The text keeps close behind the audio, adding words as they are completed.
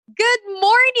Good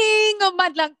morning,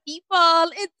 madlang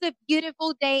people. It's a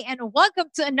beautiful day, and welcome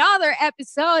to another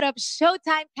episode of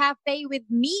Showtime Café with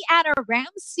me, Anna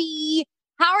Ramsey.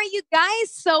 How are you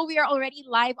guys? So we are already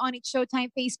live on its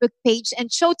Showtime Facebook page and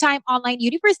Showtime Online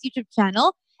Universe YouTube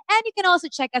channel. And you can also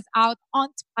check us out on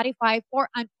Spotify for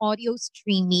an audio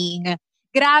streaming.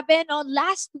 Grabe, no?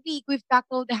 Last week, we've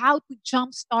tackled how to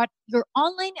jumpstart your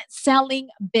online selling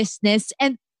business.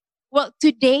 And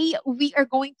today we are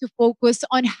going to focus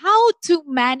on how to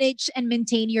manage and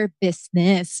maintain your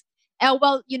business.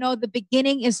 The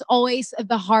beginning is always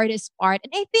the hardest part.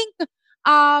 And I think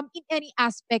in any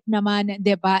aspect naman,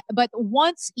 'di ba? But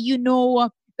once you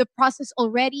know the process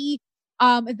already,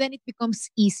 then it becomes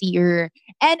easier.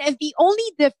 And the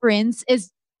only difference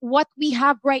is what we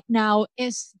have right now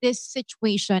is this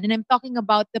situation. And I'm talking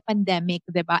about the pandemic,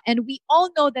 'di ba? And we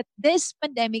all know that this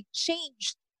pandemic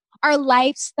changed our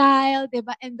lifestyle,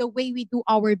 diba? And the way we do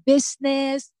our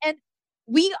business. And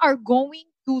we are going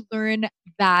to learn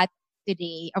that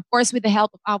today. Of course, with the help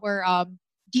of our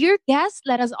dear guest,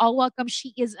 let us all welcome.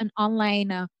 She is an online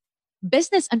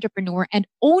business entrepreneur and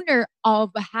owner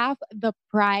of Half the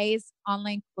Price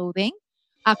online clothing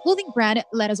brand.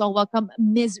 Let us all welcome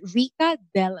Ms. Ricca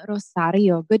Del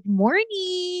Rosario. Good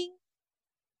morning.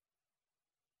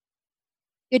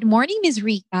 Good morning, Ms.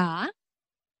 Ricca.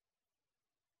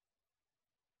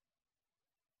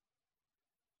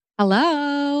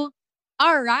 Hello.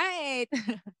 All right.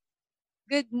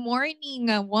 Good morning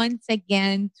once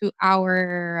again to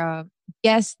our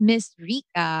guest, Miss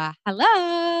Rika.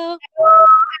 Hello.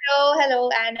 Hello,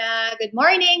 Anna. Good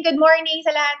morning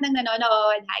sa lahat ng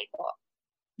nanonood. Hi po.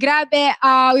 Grabe,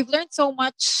 we've learned so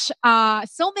much,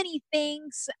 so many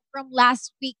things from last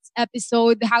week's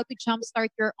episode, how to jumpstart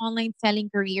your online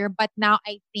selling career. But now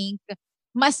I think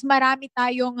mas marami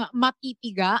tayong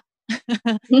mapipiga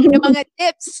yung mga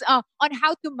tips on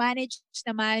how to manage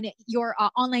naman your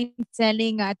online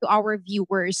selling to our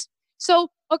viewers. So,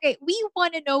 okay, we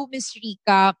want to know, Miss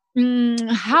Rika,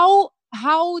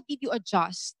 how did you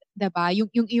adjust, 'di ba?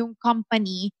 Yung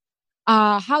company,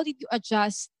 how did you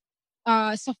adjust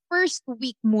sa first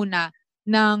week muna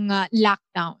ng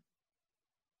lockdown?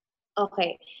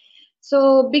 Okay.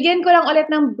 So, bigyan ko lang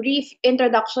ulit ng brief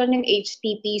introduction ng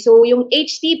HTP. So, yung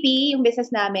HTP, yung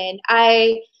business namin,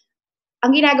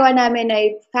 ang ginagawa namin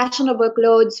ay fashionable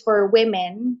clothes for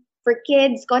women, for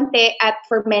kids, konti, at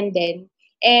for men din.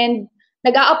 And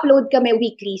nag-upload kami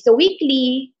weekly. So,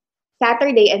 weekly,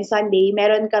 Saturday and Sunday,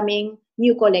 meron kaming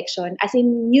new collection. As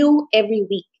in, new every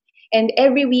week. And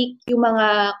every week, yung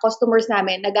mga customers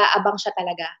namin, nag-aabang siya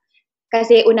talaga.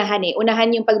 Kasi unahan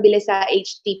yung pagbili sa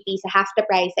HTP, sa half the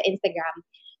price sa Instagram.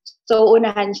 So,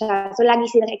 unahan siya. So, lagi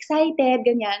silang excited,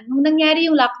 ganyan. Nung nangyari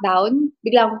yung lockdown,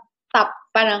 biglang stop.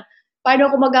 Parang,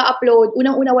 paano ako mag-upload?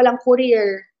 Unang-una, walang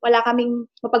courier. Wala kaming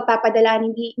mapagpapadala.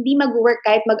 Hindi mag-work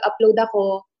kahit mag-upload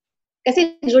ako.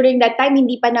 Kasi during that time,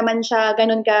 hindi pa naman siya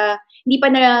ganun hindi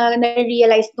pa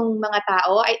na-realize nung mga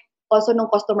tao, also nung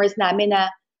customers namin na,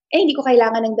 hindi ko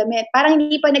kailangan ng damit. Parang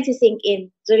hindi pa nagsisink in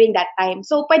during that time.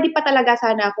 So, pwede pa talaga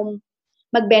sana akong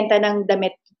magbenta ng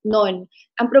damit noon.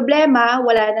 Ang problema,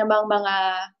 wala namang mga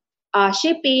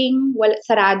shipping,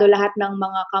 sarado lahat ng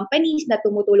mga companies na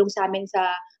tumutulong sa amin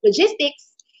sa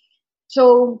logistics.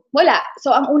 So, wala.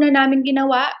 So, ang una namin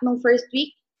ginawa nung first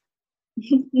week,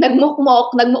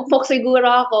 nagmukmok siguro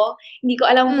ako. Hindi ko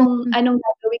alam kung anong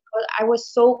gagawin ko. I was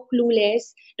so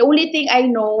clueless. The only thing I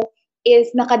know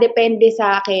is nakadepende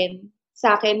sa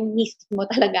akin mismo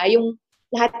talaga, yung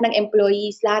lahat ng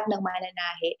employees, lahat ng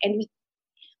mananahe. And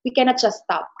we cannot just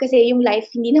stop. Kasi yung life,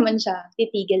 hindi naman siya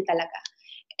titigil talaga.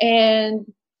 And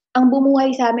ang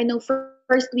bumuhay sa amin nung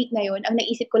first week na yun, ang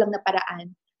naisip ko lang na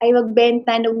paraan, ay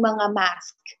magbenta ng mga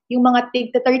mask. Yung mga tig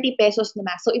 30 pesos na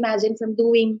mask. So imagine from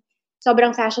doing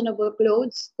sobrang fashionable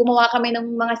clothes, gumawa kami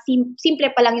ng mga simple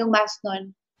pa lang yung mask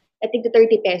nun, at tig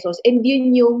 30 pesos. And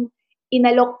yun yung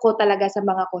inalok ko talaga sa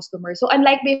mga customers. So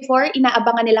unlike before,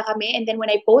 inaabangan nila kami, and then when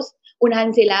I post,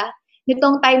 unahan sila.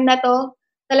 Nitong time na to,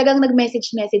 talagang nag-message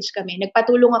kami.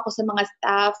 Nagpatulong ako sa mga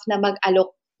staff na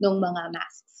mag-alok ng mga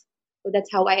masks. So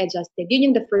that's how I adjusted. Yun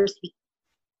yung the first week.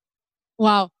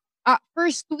 Wow.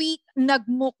 First week,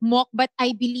 nagmukmok, but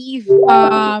I believe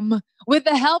with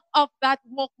the help of that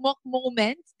mukmok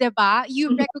moment, diba,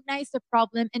 you recognize the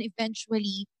problem and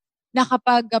eventually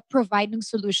nakapag-provide ng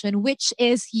solution, which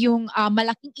is yung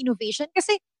malaking innovation.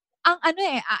 Kasi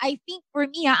I think for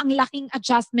me, ang laking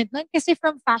adjustment nun. Kasi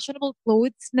from fashionable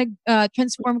clothes,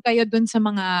 nag-transform kayo dun sa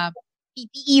mga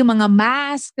PPE, yung mga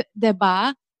mask,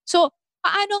 diba? So,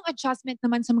 paano ang adjustment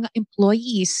naman sa mga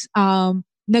employees?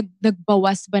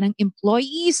 nagbawas ba ng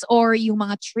employees or yung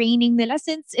mga training nila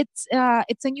since it's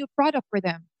a new product for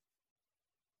them?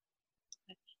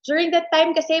 During that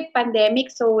time kasi pandemic,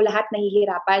 so lahat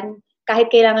nahihirapan. Kahit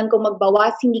kailangan kong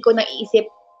magbawas, hindi ko naiisip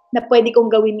na pwede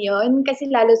kong gawin yon kasi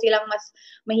lalo silang mas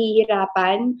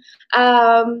mahihirapan.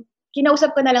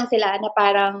 Kinausap ko na lang sila na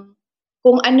parang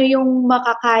kung ano yung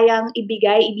makakayang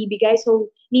ibibigay.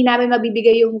 So, hindi namin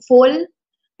mabibigay yung full,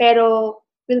 pero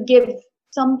we'll give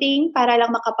something para lang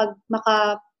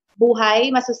makabuhay,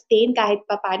 masustain kahit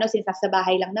papano since nasa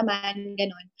bahay lang naman,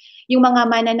 ganun. Yung mga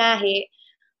mananahe,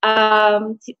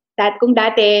 kung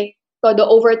dati, todo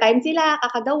overtime sila,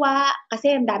 kakagawa,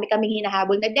 kasi ang dami kaming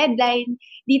hinahabol na deadline.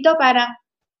 Dito parang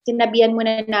sinabihan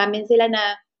muna namin sila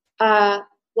na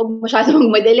huwag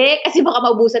masyadong magmadali kasi baka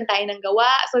maubusan tayo ng gawa.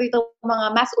 So ito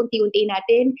mga mas unti-unti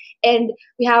natin and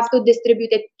we have to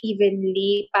distribute it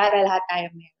evenly para lahat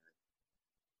tayo meron.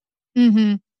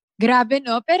 Mm-hmm. Grabe,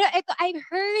 no? Pero ito, I've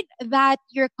heard that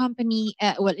your company,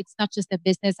 well, it's not just a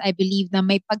business, I believe na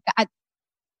may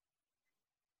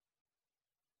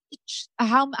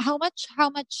how much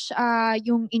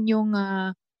yung inyong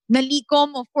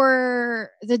nalikom for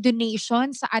the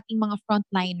donation sa ating mga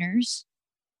frontliners?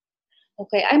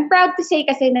 Okay, I'm proud to say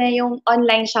kasi na yung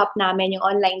online shop namin, yung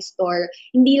online store,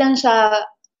 hindi lang siya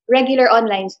regular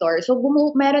online store. So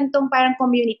meron tong parang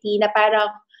community na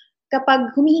parang kapag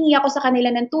humihingi ako sa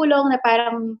kanila ng tulong na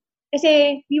parang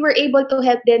kasi we were able to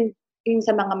help din yung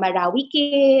sa mga Marawi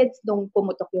kids, nung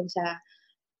pumutok yung sa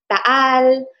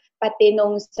Taal, pati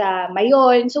nung sa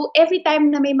Mayon. So every time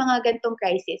na may mga gantong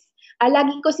crisis,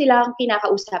 lagi ko silang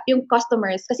kinakausap, yung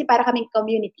customers, kasi para kaming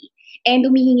community. And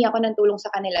humihingi ako ng tulong sa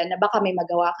kanila na baka may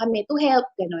magawa kami to help,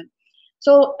 ganun.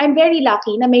 So I'm very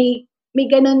lucky na may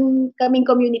ganun kaming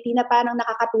community na parang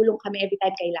nakakatulong kami every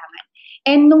time kailangan.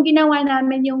 And nung ginawa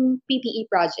namin yung PPE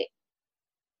project,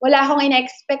 wala akong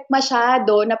ina-expect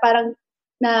masyado na parang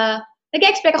na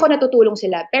nag-expect ako na tutulong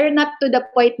sila. Pero not to the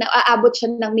point na aabot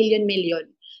siya ng million-million.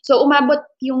 So umabot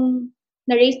yung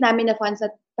na-raise namin na funds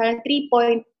at parang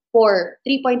 3.4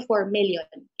 million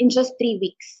in just 3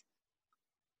 weeks.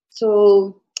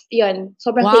 So, yun.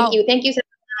 Sobrang Wow. thank you. Thank you sa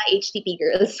mga HTP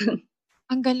girls.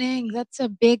 Ang galing. That's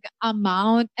a big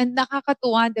amount. And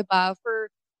nakakatuwa, di ba? For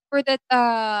that,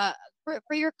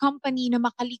 for your company na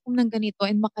makalikom ng ganito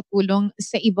and makatulong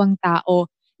sa ibang tao.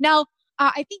 Now,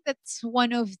 I think that's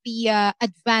one of the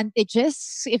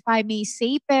advantages, if I may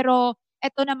say. Pero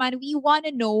eto naman, we want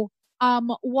to know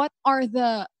what are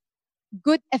the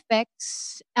good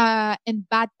effects and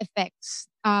bad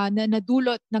effects na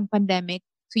nadulot ng pandemic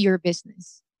to your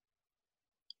business?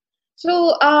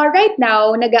 So, right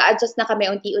now, nag-a-adjust na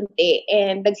kami unti-unti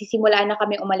and nagsisimula na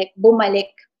kami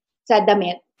bumalik sa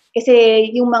damit. Kasi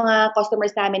yung mga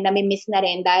customers namin nami-miss na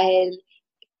rin dahil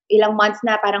ilang months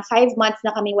na, parang 5 months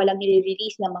na kami walang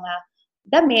nire-release ng mga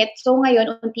damit. So,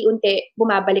 ngayon, unti-unti,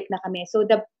 bumabalik na kami. So,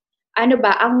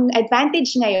 ang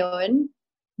advantage ngayon,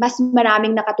 mas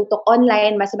maraming nakatutok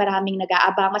online, mas maraming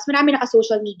nag-aabang, mas maraming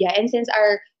naka-social media. And since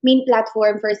our main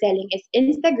platform for selling is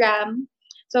Instagram,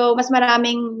 so mas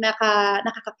maraming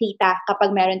nakakakita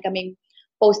kapag meron kaming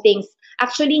postings.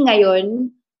 Actually ngayon,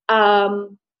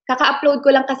 kaka-upload ko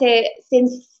lang kasi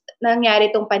since nangyari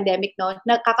tong pandemic, no,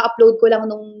 nakaka-upload ko lang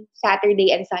nung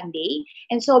Saturday and Sunday.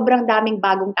 And sobrang daming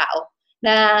bagong tao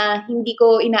na hindi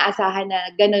ko inaasahan na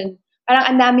ganun.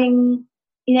 Parang ang daming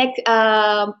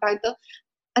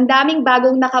ang daming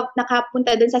bagong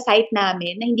nakapunta dun sa site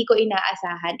namin na hindi ko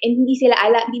inaasahan and hindi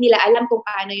nila alam kung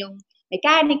paano yung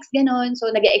mechanics, gano'n. So,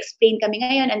 nag-explain kami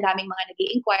ngayon, ang daming mga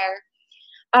nag-i-inquire.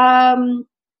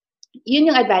 Yun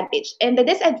yung advantage. And the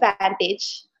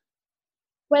disadvantage,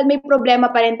 well, may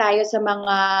problema pa rin tayo sa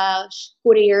mga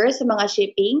courier, sa mga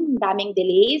shipping, daming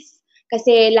delays.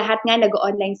 Kasi lahat nga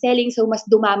nag-online selling, so mas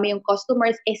dumami yung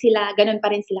customers, sila, ganun pa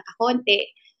rin sila kakonti.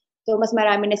 So, mas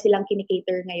marami na silang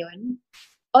kinikater ngayon.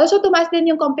 Also, tumaas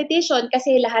din yung competition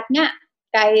kasi lahat nga,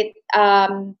 kahit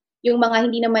yung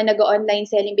mga hindi naman nag-online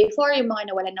selling before, yung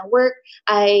mga nawalan ng work,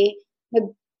 ay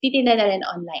nagtitinda na rin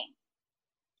online.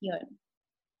 Yun.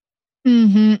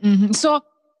 Mm-hmm, mm-hmm. So,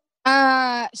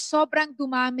 sobrang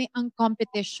dumami ang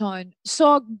competition.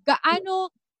 So,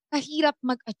 gaano kahirap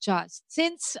mag-adjust?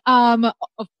 Since,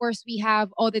 of course, we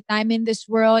have all the time in this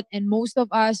world and most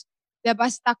of us, diba,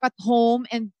 stuck at home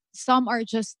and some are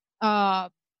just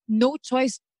no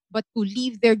choice but to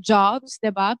leave their jobs,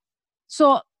 diba?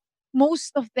 So,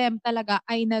 most of them talaga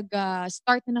ay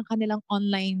nag-start na ng kanilang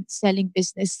online selling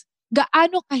business.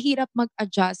 Gaano kahirap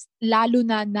mag-adjust lalo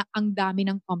na ang dami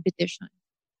ng competition?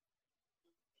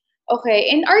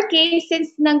 Okay, in our case,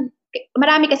 since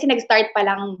marami kasi nag-start pa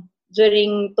lang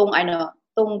during tong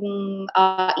tong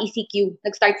ECQ.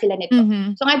 Nag-start sila nito.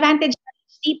 Mhm. So, ang advantage ng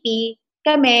HTP,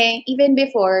 kami, even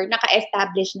before,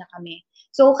 naka-establish na kami.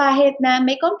 So, kahit na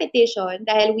may competition,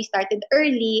 dahil we started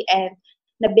early and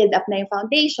na-build up na yung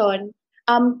foundation,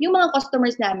 yung mga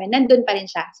customers namin, nandun pa rin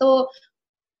siya. So,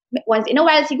 once in a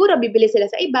while, siguro bibili sila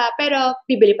sa iba, pero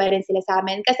bibili pa rin sila sa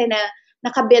amin kasi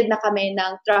naka-build na kami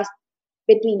ng trust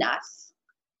between us.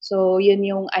 So, yun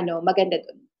yung maganda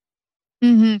dun.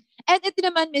 Mhm. And ito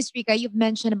naman, Miss Ricca, you've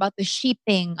mentioned about the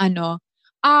shipping,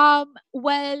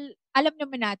 well, alam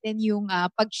naman natin yung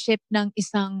pag-ship ng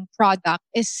isang product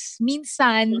is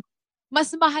minsan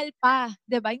mas mahal pa,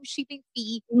 'di ba? Yung shipping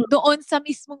fee Mm. doon sa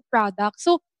mismong product.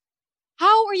 So,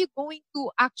 how are you going to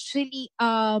actually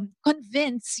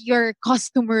convince your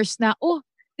customers na, oh,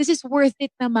 this is worth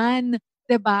it naman,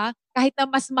 'di ba? Kahit na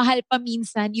mas mahal pa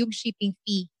minsan yung shipping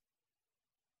fee.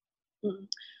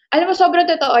 Mm. Alam mo sobrang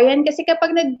totoo 'yan kasi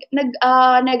kapag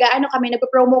kami,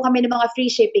 nagpo-promo kami ng mga free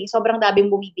shipping, sobrang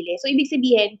daming bumibili. So ibig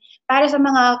sabihin, para sa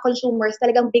mga consumers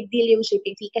talagang big deal yung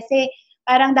shipping fee kasi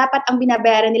parang dapat ang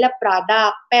binabayaran nila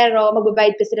product, pero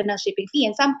magbabayad pa sila ng shipping fee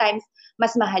and sometimes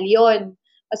mas mahal 'yon.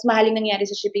 Mas mahal yung nangyari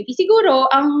sa shipping fee. Siguro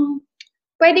ang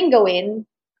puwedeng gawin,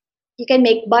 you can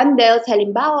make bundles.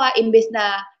 Halimbawa, imbes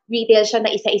na retail siya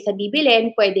na isa-isa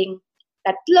bibilin, puwedeng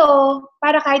tatlo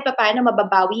para kahit papaano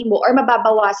mababawi mo or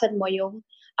mababawasan mo yung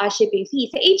shipping fee.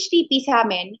 Sa HTP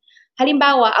sa'min,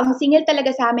 halimbawa, ang singil talaga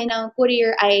sa'min ng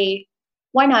courier ay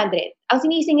 100. Ang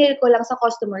sinisingil ko lang sa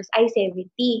customers ay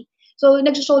 70. So,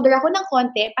 nagso-shoulder ako ng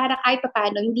konti para kahit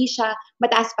papaano hindi siya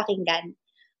mataas pakinggan.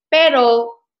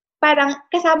 Pero parang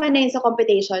kasama na yun sa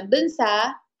competition dun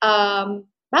sa,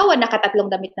 halimbawa nakatatlong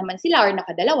damit naman sila or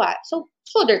nakadalawa, so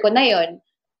shoulder ko na yun.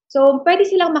 So, puwede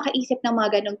silang makaisip ng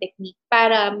mga gano'ng technique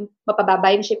para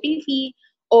mapababa yung shipping fee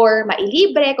or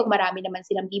mailibre kung marami naman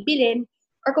silang bibilhin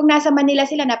or kung nasa Manila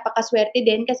sila, napakasuwerte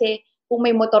din kasi kung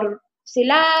may motor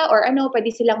sila or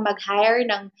puwede silang mag-hire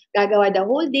ng gagawa the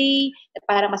whole day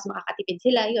para mas makakatipid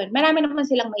sila, yun. Marami naman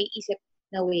silang maiisip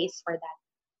na ways for that.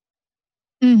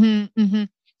 Mhm,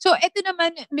 mhm. So eto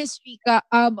naman, Miss Ricca,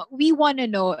 we wanna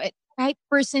know, kahit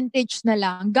percentage na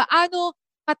lang, gaano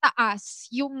kataas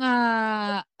yung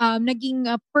naging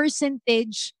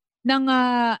percentage ng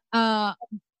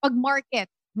pag-market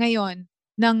ngayon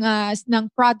ng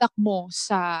product mo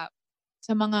sa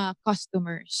mga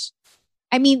customers?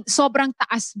 I mean, sobrang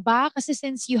taas ba? Kasi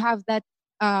since you have that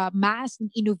mass,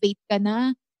 innovate ka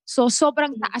na, so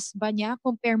sobrang Mhm. taas ba niya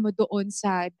compare mo doon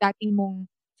sa dating mong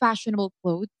fashionable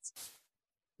clothes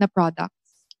na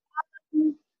products?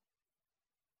 Hmm.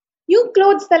 Yung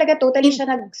clothes talaga totally In siya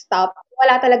nag-stop.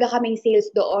 Wala talaga kaming sales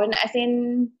doon, as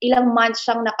in ilang months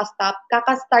siyang naka-stop.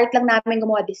 Kaka-start lang namin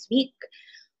gumawa this week.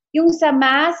 Yung sa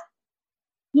mask,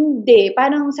 hindi.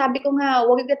 Parang sabi ko nga,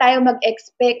 huwag na tayo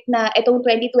mag-expect na itong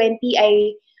 2020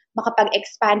 ay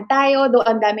makapag-expand tayo. Though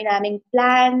ang dami naming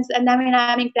plans, ang dami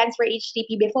naming plans for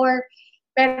HTP before.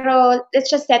 Pero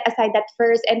let's just set aside that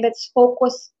first and let's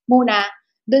focus muna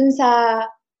dun sa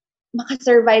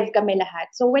maka-survive kami lahat.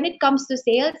 So when it comes to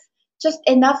sales, just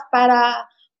enough para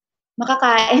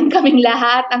makakain kaming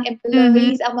lahat, ang mhm.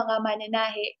 employees, ang mga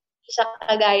mananahi. Hindi siya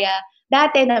kagaya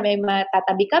dati na may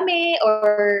matatabi kami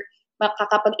or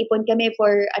makakapag-ipon kami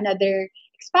for another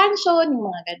expansion, yung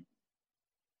mga gano'n.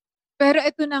 Pero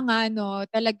ito na nga 'no,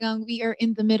 talagang we are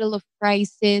in the middle of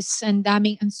crisis, ang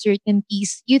daming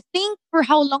uncertainties. You think for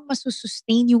how long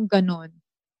masu-sustain yung gano'n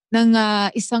ng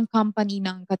isang company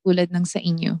ng katulad ng sa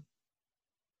inyo?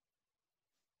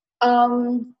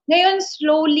 Ngayon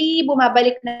slowly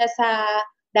bumabalik na sa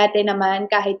dati naman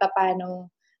kahit papaano.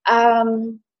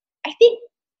 I think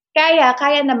kaya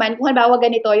naman kung halimbawa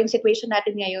ganito yung situation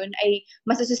natin ngayon ay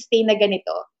masu-sustain na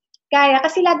ganito. Kaya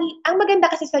kasi lagi ang maganda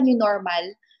kasi sa new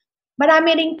normal,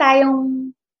 marami ring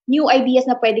tayong new ideas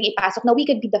na puwedeng ipasok na we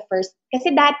could be the first. Kasi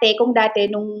kung dati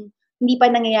nung hindi pa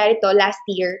nangyayari 'to last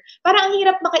year, parang ang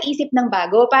hirap makaisip ng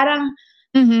bago. Parang,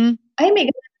 Mhm. "Ay may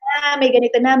ganito na, may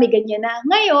ganito na, may ganyan na."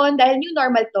 Ngayon dahil new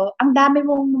normal 'to, ang dami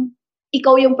mong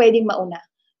ikaw yung puwedeng mauna.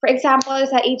 For example,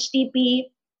 sa HTP,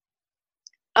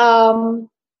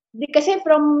 di kasi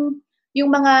from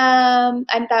yung mga,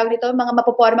 anong tawag dito, mga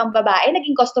mapopormang babae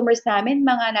naging customers namin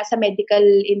mga nasa medical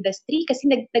industry kasi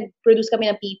nag-produce kami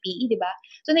ng PPE, 'di ba?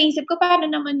 So naisip ko paano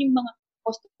naman yung mga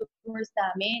customers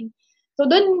namin. So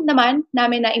dun naman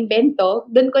namin naimbento,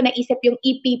 dun ko naisip yung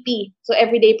EPP, so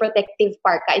Everyday Protective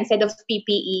Parka instead of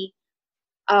PPE,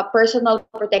 personal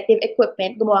protective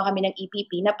equipment, gumawa kami ng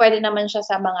EPP na puwede naman siya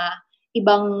sa mga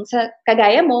ibang sa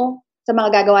kagaya mo, sa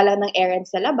mga gagawa lang ng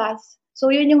errands sa labas. So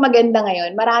yun yung maganda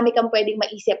ngayon, marami kang puwedeng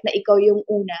maisip na ikaw yung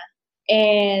una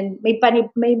and may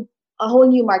a whole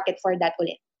new market for that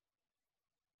ulit.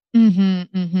 Mhm,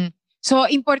 mhm. So,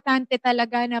 importante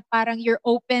talaga na parang you're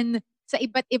open sa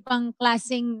iba't ibang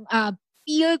klaseng,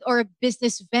 field or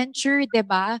business venture, 'di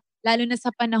ba? Lalo na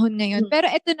sa panahon ngayon. Mm. Pero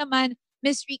eto naman,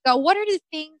 Miss Rika, what are the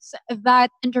things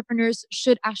that entrepreneurs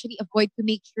should actually avoid to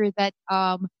make sure that,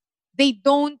 they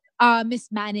don't,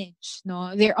 mismanage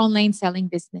 'no, their online selling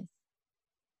business?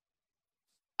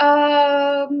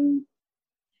 Um,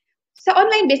 sa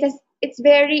online business, it's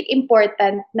very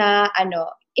important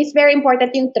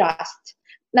yung trust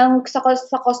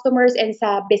sa customers and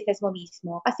sa business mo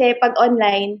mismo. Kasi pag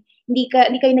online, hindi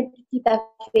kayo nagkikita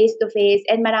face to face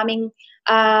and maraming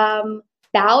um,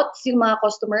 doubts yung mga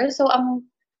customers. So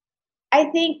I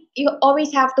think you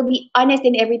always have to be honest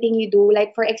in everything you do.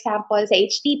 Like for example, sa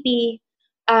HTP,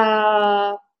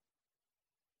 uh,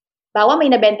 bawa may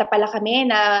nabenta pala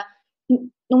kami na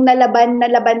nung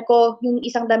nalaban ko yung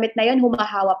isang damit na yun,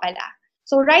 humahawa pala.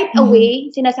 So right Mhm,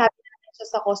 away, sinasabi natin siya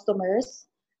sa customers,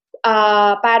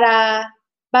 para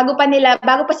bago pa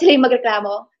sila yung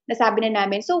magreklamo, nasabi na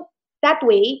namin. So that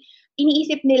way,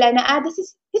 iniisip nila na, this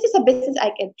is a business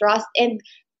I can trust, and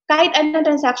kahit anong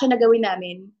transaction na gawin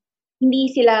namin,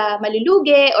 hindi sila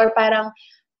malulugi or parang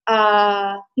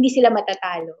hindi sila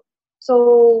matatalo. So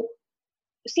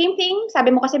same thing,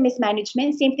 sabi mo kasi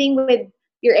mismanagement, same thing with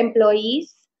your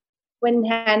employees when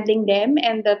handling them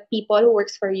and the people who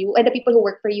works for you and the people who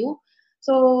work for you.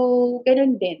 So,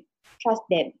 ganun din. Trust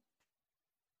them.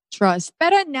 trust.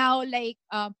 Pero now, like,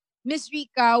 Miss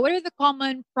Rika, what are the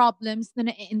common problems na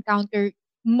na-encounter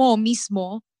mo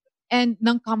mismo and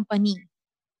ng company?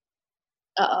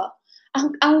 Oo.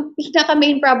 Ang pinaka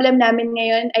main problem namin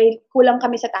ngayon ay kulang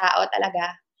kami sa tao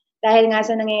talaga. Dahil nga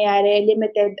sa nangyayari,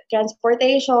 limited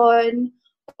transportation.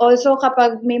 Also,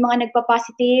 kapag may mga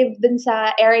nagpa-positive dun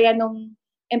sa area nung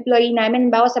employee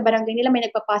namin, bawa sa barangay nila may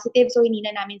nagpa-positive, so hindi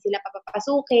na namin sila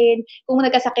papapasukin. Kung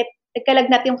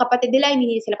nagkalagnat yung kapatid nila,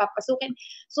 hindi sila papasukin.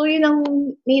 So, yun ang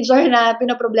major na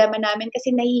pinoproblema namin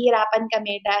kasi nahihirapan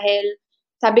kami dahil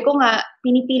sabi ko nga,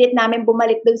 pinipilit namin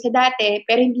bumalik dun sa dati,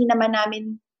 pero hindi naman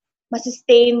namin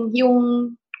ma-sustain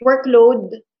yung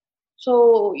workload.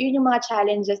 So, yun yung mga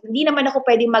challenges. Hindi naman ako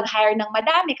pwedeng mag-hire ng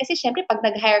madami kasi syempre pag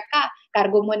nag-hire ka,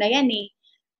 cargo mo na yan eh.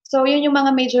 So, yun yung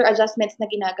mga major adjustments na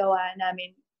ginagawa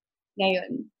namin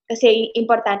ngayon. Kasi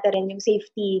importante rin yung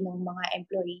safety ng mga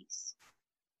employees.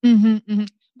 Mhm, mhm.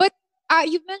 But,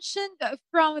 you mentioned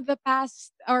from the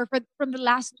past or from the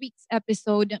last week's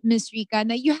episode, Miss Rika,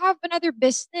 na you have another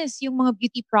business, yung mga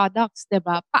beauty products, 'di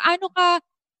ba? Paano ka,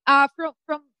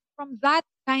 from that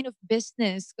kind of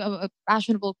business,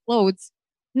 fashionable clothes,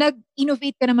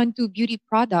 nag-innovate ka naman to beauty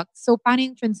products. So, paano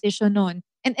yung transition nun?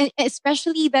 And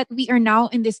especially that we are now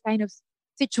in this kind of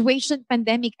situation,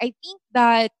 pandemic, I think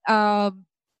that,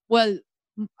 well,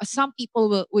 some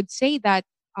people would say that,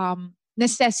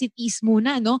 necessities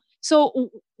muna, no? So,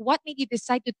 what made you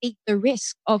decide to take the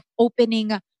risk of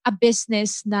opening a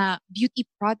business na beauty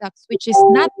products, which is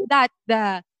not that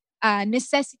the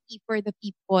necessity for the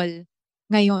people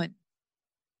ngayon?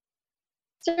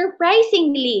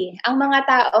 Surprisingly, ang mga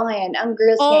tao ngayon, ang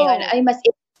girls ngayon Oh. ay mas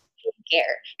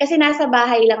skincare. Kasi nasa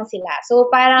bahay lang sila.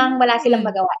 So, parang wala silang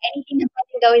Mm. magawa. Anything na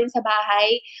pwedeng gawin sa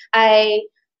bahay ay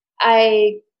ay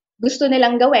gusto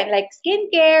nilang gawin. Like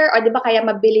skincare or 'di ba kaya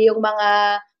mabili yung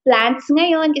mga plants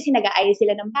ngayon kasi nag-aayos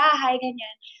sila ng bahay,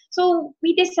 ganyan. So,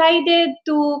 we decided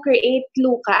to create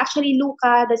Luca. Actually,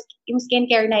 Luca, yung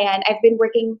skincare na yan,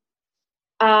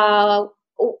 uh,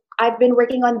 I've been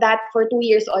working on that for 2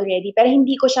 years already, pero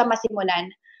hindi ko siya masimulan.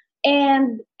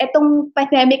 And etong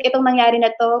pandemic, itong nangyari na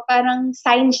 'to, parang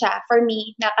sign siya for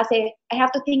me na kasi I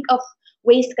have to think of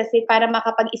ways kasi para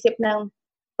makapag-isip ng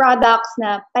products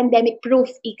na pandemic proof,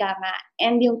 ika nga.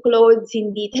 And yung clothes,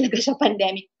 hindi talaga siya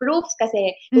pandemic proof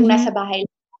kasi kung Mhm. nasa bahay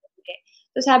lang tayo.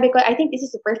 So sabi ko, I think this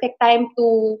is the perfect time to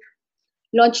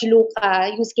launch Luca,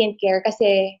 yung skincare,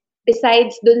 kasi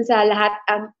besides dun sa lahat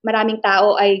ang maraming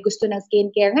tao ay gusto ng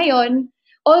skincare ngayon,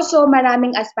 also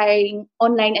maraming aspiring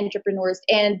online entrepreneurs,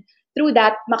 and through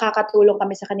that makakatulong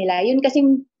kami sa kanila. Yun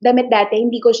kasing damit dati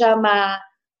hindi ko siya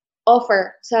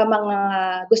ma-offer sa mga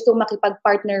gustong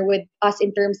makipag-partner with us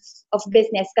in terms of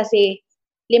business kasi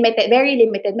limited, very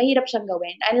limited, mahirap siyang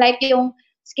gawin. Unlike yung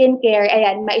skincare,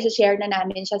 ayan, mai-share na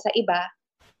namin siya sa iba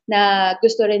na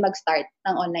gusto rin mag-start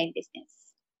ng online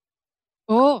business.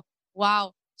 Oh,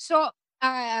 wow. So,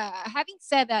 having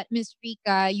said that, Miss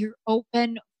Rika, you're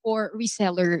open for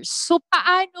resellers. So,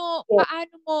 Yes.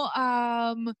 paano mo,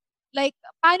 like,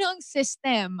 paano ang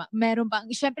system? Meron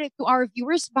bang, syempre, to our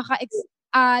viewers, baka,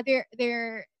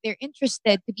 they're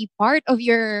interested to be part of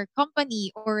your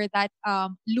company or that,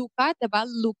 Luca, diba?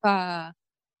 Luca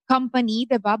company,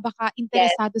 'di ba? Baka Yes.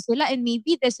 interesado sila and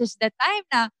maybe this is the time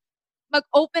na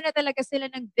mag-open na talaga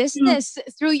sila ng Mm. business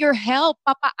through your help.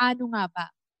 Papaano nga ba?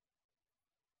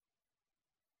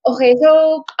 Okay,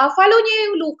 so, follow niyo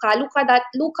yung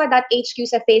Luca.hq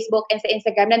sa Facebook and sa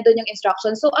Instagram, nandun yung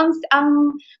instructions. So,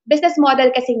 ang business model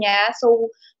kasi niya, so,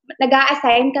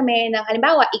 nag-a-assign kami ng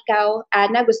halimbawa, ikaw,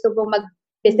 Ana, gusto mong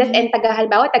mag-business and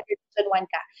halimbawa, taga-Region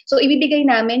 1 ka. So, ibibigay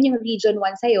namin yung Region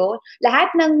 1 sa'yo. Lahat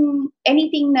ng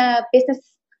anything na business,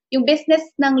 yung business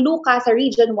ng Luca sa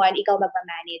Region 1, ikaw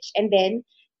magma-manage. And then,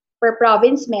 per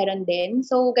province, meron din.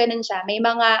 So, ganun siya.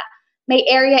 May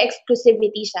area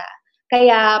exclusivity siya.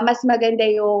 Kaya mas maganda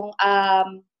yung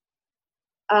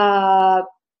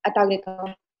tawag nito,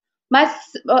 mas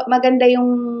maganda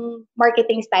yung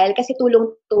marketing style kasi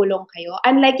tulong-tulong kayo.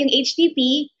 Unlike yung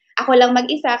HTP, ako lang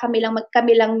mag-isa, kami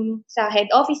lang sa head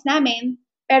office namin.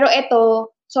 Pero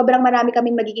ito, sobrang marami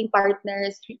kaming magiging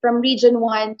partners from Region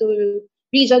 1 to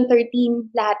Region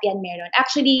 13, lahat yan meron.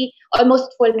 Actually,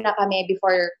 almost full na kami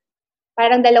before.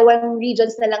 Parang 2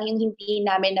 regions na lang yung hindi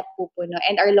namin napupuno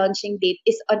and our launching date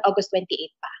is on August 28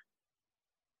 pa.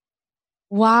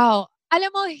 Wow. Alam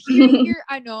mo, hearing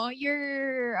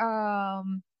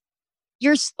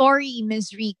your story,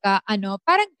 Ms. Ricca,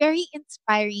 parang very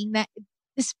inspiring na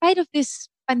despite of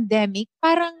this pandemic,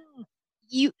 parang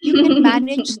you can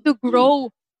manage to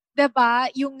grow, 'di ba?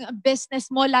 Yung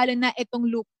business mo lalo na itong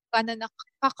Luca na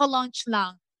nakaka-launch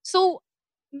lang. So,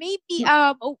 maybe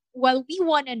well, we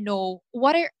want to know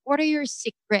what are your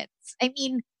secrets? I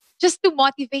mean, just to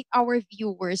motivate our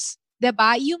viewers, 'di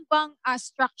ba? Yung bang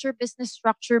business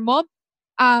structure mo,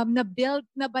 na-build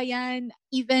na ba yan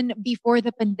even before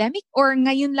the pandemic or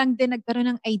ngayon lang din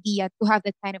nagkaroon ng idea to have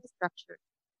that kind of structure?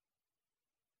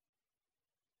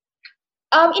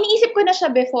 Iniisip ko na siya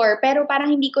before, pero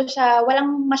parang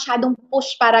walang masyadong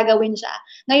push para gawin siya.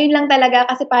 Ngayon lang talaga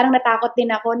kasi parang natakot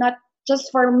din ako, not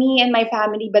just for me and my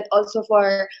family, but also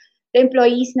for the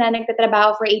employees na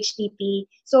nagtatrabaho for HTP.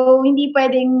 So, hindi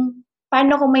pwedeng,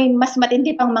 paano kung may mas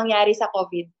matindi pang mangyari sa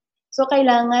COVID? So,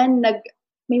 kailangan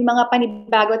may mga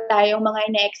panibago tayong mga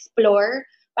ina-explore.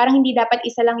 Parang hindi dapat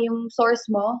isa lang yung source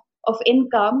mo of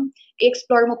income,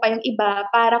 i-explore mo pa yung iba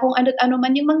para kung ano't ano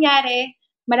man yung mangyari,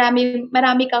 marami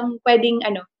kang pwedeng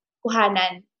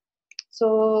kuhanan.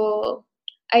 So,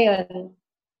 ayun.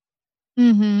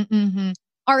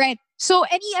 Alright. So,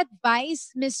 any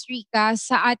advice, Miss Ricca,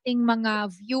 sa ating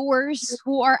mga viewers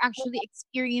who are actually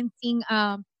experiencing,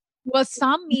 well,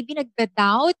 some maybe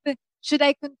nagda-doubt, should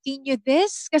I continue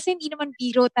this? Kasi hindi naman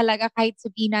biro talaga kahit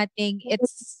sabihin natin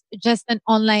it's just an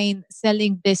online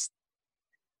selling business.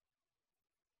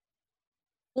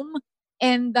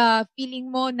 And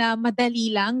feeling mo na madali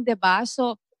lang, 'di ba?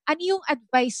 So, ano yung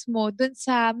advice mo dun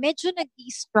sa medyo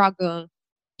nag-i-struggle?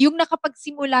 Yung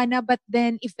nakapagsimula na but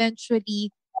then eventually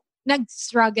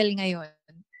nag-struggle ngayon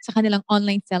sa kanilang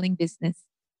online selling business?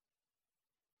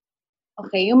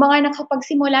 Okay, yung mga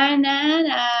nakapagsimula na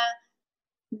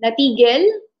natigil,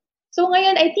 so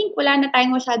ngayon I think wala na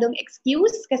tayong masyadong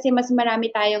excuse kasi mas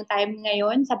marami tayong time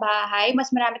ngayon sa bahay,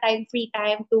 mas marami tayong free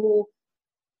time to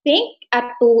think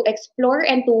at to explore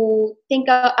and to think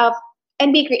of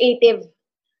and be creative.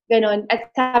 Gano'n. At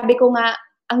sabi ko nga,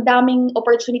 ang daming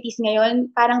opportunities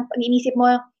ngayon, parang if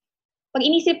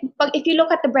you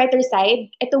look at the brighter side,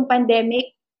 itong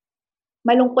pandemic,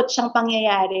 malungkot siyang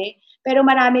pangyayari, pero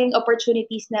maraming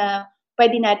opportunities na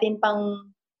pwede natin pang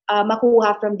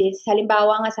makuha from this.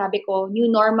 Halimbawa nga sabi ko, new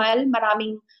normal,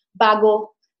 maraming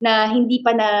bago na hindi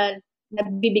pa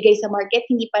nabibigay sa market,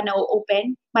 hindi pa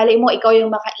na-open. Malay mo, ikaw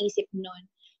yung makaisip nun.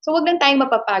 So, wag lang tayong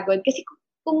mapapagod kasi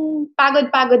kung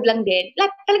pagod-pagod lang din,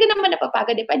 lahat talaga naman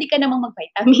napapagod eh. Pwede ka namang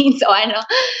mag-vitamins o ano.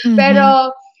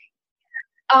 Pero,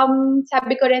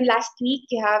 sabi ko rin last week,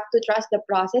 you have to trust the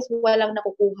process. Walang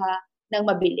nakukuha ng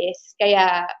mabilis.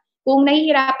 Kaya, kung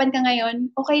nahihirapan ka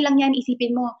ngayon, okay lang yan,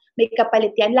 isipin mo, may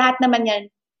kapalit yan. Lahat naman yan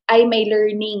ay may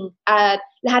learning at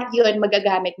lahat yun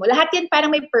magagamit mo. Lahat yan parang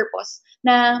may purpose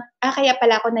na, kaya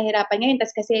pala ako nahihirapan ngayon,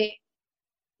 tas kasi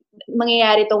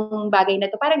mangyayari tong bagay na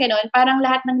to. Parang gano'n, parang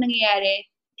lahat ng nangyayari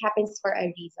happens for a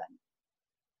reason.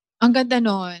 Ang ganda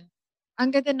nun. Ang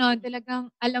ganda nun.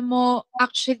 Talagang, alam mo,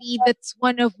 actually, that's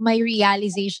one of my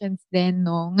realizations din,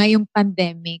 no? Ngayong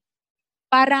pandemic.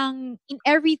 Parang in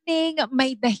everything,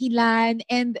 may dahilan.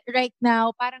 And right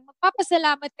now, parang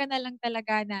magpapasalamat ka na lang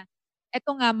talaga na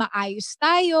eto nga, maayos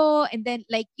tayo. And then,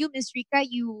 like you, Ms. Ricca,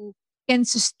 you can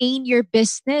sustain your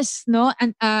business, no?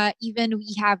 And even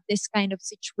we have this kind of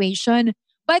situation.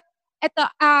 But eto,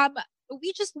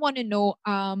 we just want to know,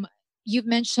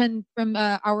 you've mentioned from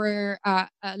from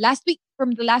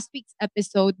the last week's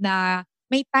episode na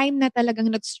may time na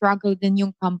talagang nag-struggle din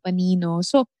yung company, no?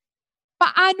 So,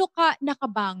 paano ka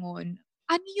nakabangon?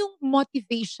 ano yung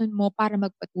motivation mo para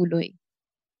magpatuloy?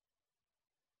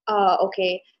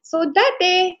 Okay. So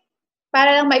dati,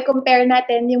 para lang mai-compare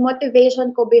natin yung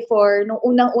motivation ko before, nung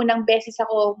unang-unang beses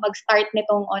ako mag-start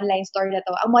nitong online store na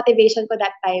 'to, ang motivation ko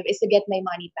that time is to get my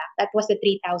money back. That was the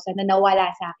 3,000 na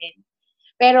nawala sa'kin.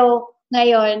 Pero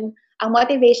ngayon, ang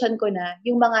motivation ko na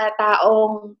yung mga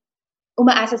taong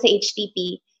umaasa sa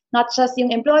HTP. Not just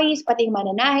yung employees, pati yung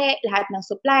mananahe, lahat ng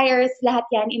suppliers, lahat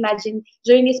yan. Imagine,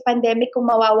 during this pandemic,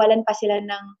 kung mawawalan pa sila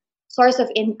ng source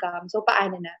of income, so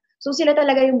paano na? So sila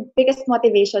talaga yung biggest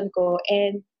motivation ko.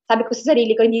 And sabi ko sa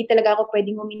sarili ko, hindi talaga ako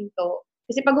pwedeng huminto.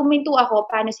 Kasi pag huminto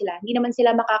ako, paano sila? Hindi naman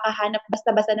sila makakahanap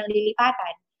basta-basta ng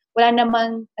lilipatan. Wala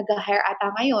namang nag-hire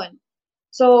ata ngayon.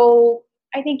 So,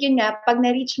 I think yun nga, pag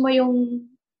na-reach mo yung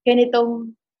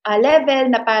ganitong level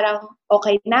na parang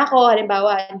okay na ako,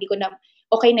 halimbawa, hindi ko na,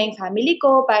 okay na yung family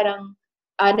ko, parang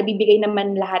nabibigay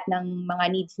naman lahat ng mga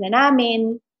needs na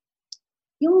namin,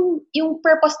 yung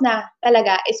purpose na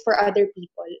talaga is for other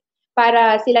people.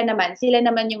 Para sila naman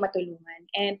yung matulungan.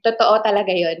 And totoo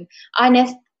talaga yun.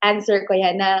 Honest answer ko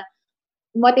yan na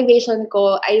motivation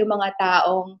ko ay yung mga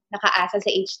taong nakaasa sa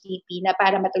HTP na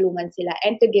para matulungan sila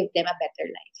and to give them a better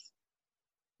life.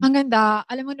 Ang ganda.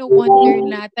 Alam mo, no wonder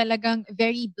na talagang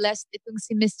very blessed itong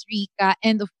si Miss Ricca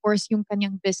and of course yung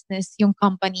kanyang business, yung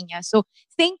company niya. So,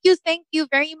 thank you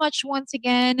very much once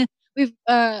again. We've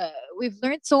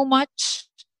learned so much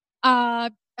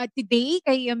today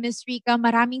kay Miss Ricca.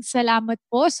 Maraming salamat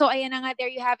po. So, ayan na nga, there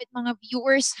you have it mga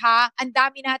viewers ha. Ang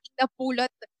dami nating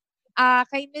napulot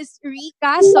kay Miss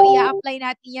Ricca. So, i-apply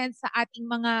natin yan sa ating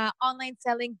mga online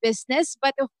selling business.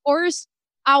 But of course,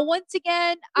 once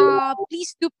again,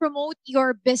 please do promote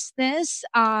your business,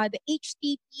 the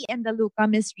HTP and the Luca,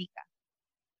 Miss Ricca.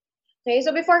 Okay, so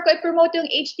before ko i-promote yung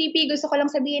HTP, gusto ko lang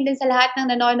sabihin din sa lahat ng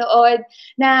nanonood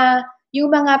na yung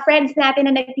mga friends natin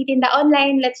na nagtitinda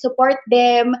online, let's support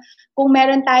them. Kung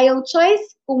meron tayong choice,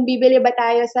 kung bibili ba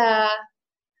tayo sa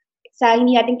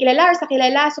hindi natin kilala or sa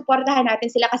kilala, suportahan natin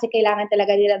sila kasi kailangan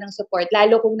talaga nila ng support,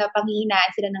 lalo kung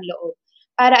napanghihinaan sila ng loob.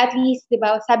 Para at least, di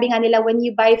ba, sabi nga nila, when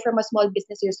you buy from a small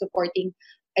business, you're supporting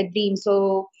a dream.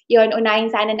 So, yun,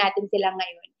 unahin sana natin sila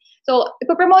ngayon. So,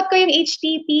 ipopromote ko yung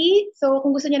HTP. So,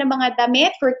 kung gusto niyo ng mga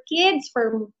damit for kids,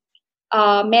 for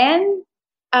men,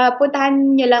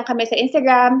 puntahan niyo lang kami sa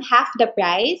Instagram, half the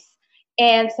price.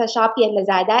 And sa Shopee and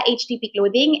Lazada, HTP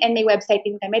Clothing. And may website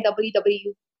din kami,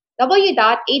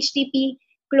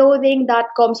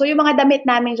 www.htpclothing.com. So, yung mga damit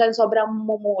namin dyan, sobrang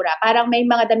mumura. Parang may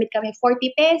mga damit kami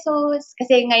 40 pesos.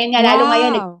 Kasi ngayon nga, lalo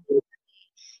ngayon,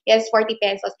 yes, 40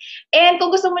 pesos. And kung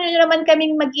gusto mo nyo naman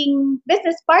kaming maging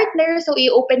business partner, so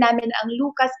i-open namin ang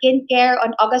Luca Skincare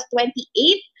on August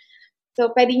 28th.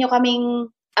 So, pwede nyo kaming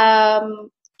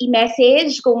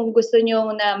i-message kung gusto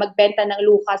nyo na magbenta ng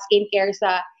Luca Skincare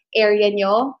sa area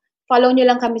nyo. Follow nyo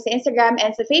lang kami sa Instagram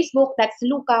and sa Facebook. That's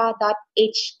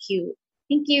luca.hq.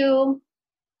 Thank you.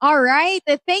 All right.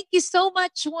 Thank you so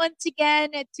much once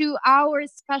again to our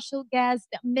special guest,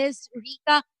 Miss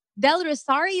Ricca Del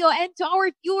Rosario. And to our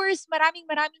viewers, maraming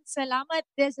salamat.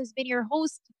 This has been your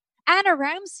host, Anna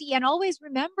Ramsey. And always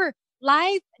remember,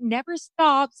 life never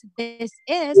stops. This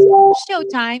is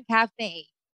Showtime Cafe.